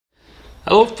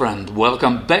Hello friend,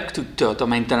 welcome back to Toyota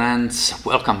Maintenance,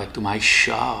 welcome back to my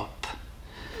shop.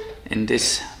 In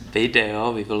this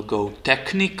video we will go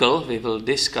technical, we will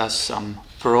discuss some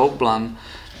problem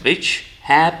which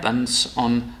happens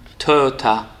on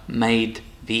Toyota made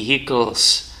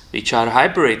vehicles which are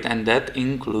hybrid, and that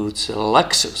includes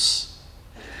Lexus.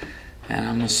 And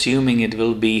I'm assuming it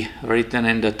will be written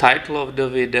in the title of the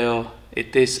video.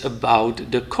 It is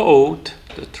about the code,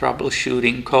 the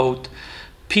troubleshooting code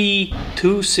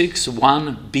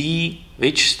P261B,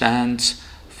 which stands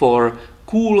for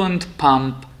Coolant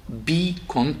Pump B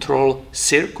Control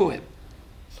Circuit.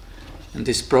 And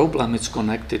this problem is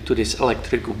connected to this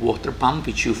electric water pump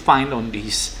which you find on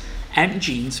these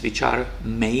engines which are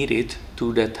mated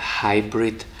to that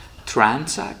hybrid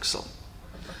transaxle.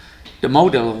 The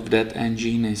model of that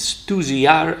engine is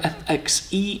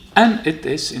 2ZR-FXE, and it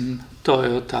is in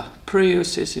Toyota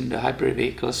Priuses, in the hybrid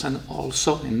vehicles, and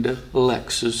also in the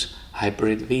Lexus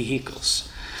hybrid vehicles.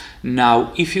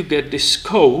 Now, if you get this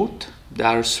code, there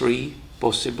are three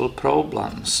possible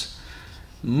problems.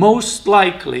 Most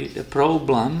likely the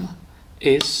problem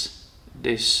is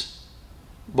this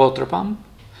water pump.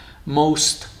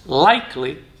 Most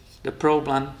likely the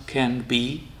problem can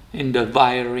be in the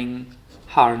wiring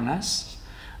harness.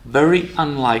 Very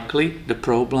unlikely the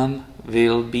problem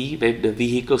will be with the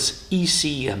vehicle's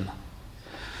ECM.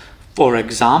 For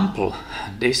example,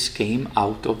 this came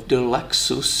out of the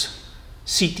Lexus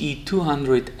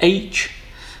CT200H,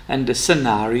 and the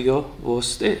scenario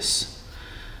was this.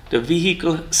 The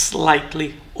vehicle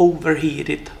slightly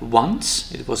overheated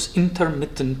once, it was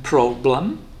intermittent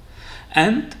problem,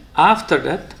 and after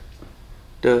that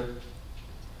the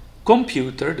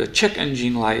computer, the check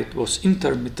engine light, was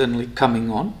intermittently coming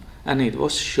on, and it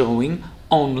was showing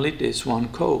only this one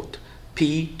code,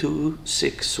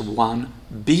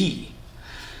 P261B.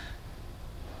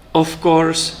 Of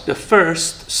course, the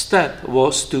first step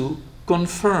was to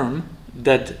confirm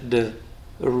that the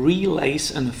relays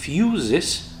and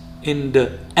fuses in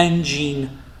the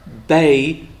engine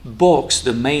bay box,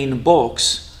 the main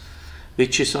box,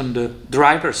 which is on the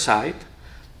driver's side,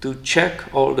 to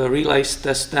check all the relays,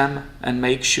 test them, and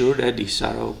make sure that these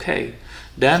are okay.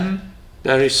 Then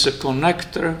there is a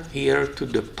connector here to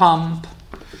the pump,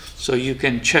 so you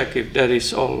can check if that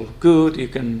is all good. You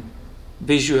can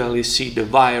visually see the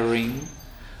wiring,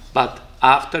 but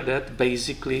after that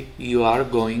basically you are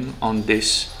going on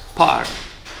this part.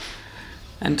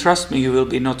 And trust me, you will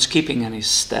be not skipping any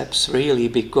steps really,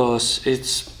 because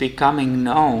it's becoming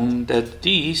known that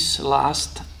these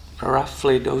last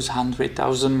roughly those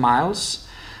 100,000 miles,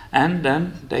 and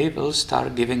then they will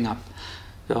start giving up.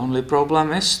 The only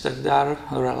problem is that they are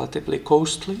relatively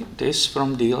costly. This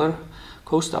from dealer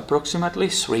cost approximately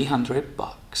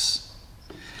 $300.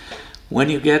 When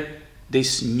you get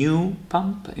this new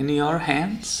pump in your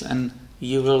hands and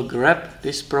you will grab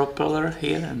this propeller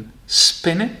here and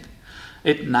spin it,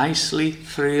 it nicely,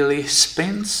 freely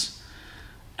spins.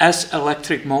 As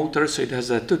electric motors, it has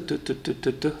a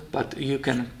but you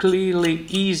can clearly,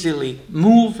 easily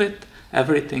move it.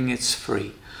 Everything is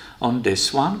free. On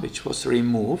this one, which was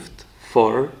removed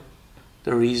for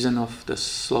the reason of the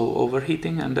slow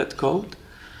overheating and that code,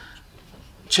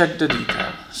 check the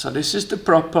detail. So this is the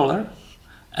propeller,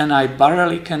 and I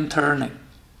barely can turn it.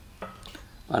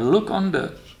 But look on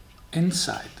the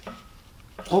inside.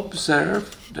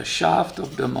 Observe the shaft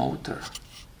of the motor.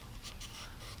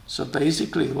 So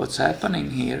basically what's happening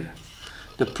here,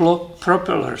 the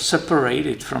propeller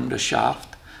separated from the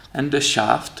shaft, and the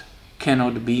shaft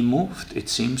cannot be moved. It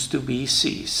seems to be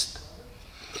seized.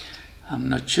 I'm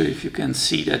not sure if you can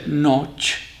see that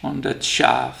notch on that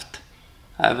shaft.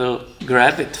 I will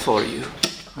grab it for you.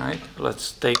 Right?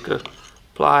 Let's take a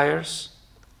pliers,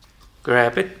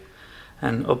 grab it,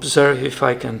 and observe if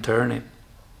I can turn it.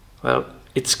 Well,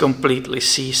 it's completely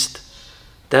seized.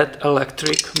 That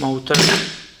electric motor,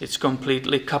 it's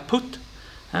completely kaput,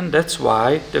 and that's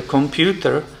why the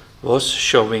computer was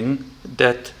showing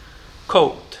that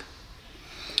code.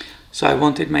 So I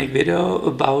wanted to make a video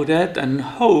about that and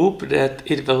hope that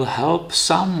it will help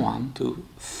someone to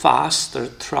faster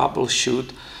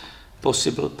troubleshoot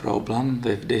possible problem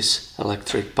with this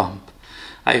electric pump.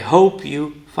 I hope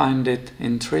you find it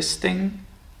interesting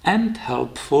and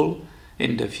helpful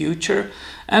in the future,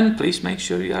 and please make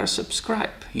sure you are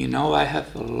subscribed. You know, I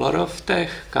have a lot of tech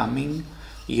coming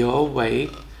your way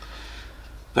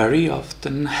very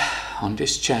often on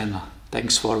this channel.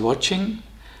 Thanks for watching,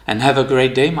 and have a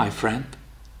great day, my friend.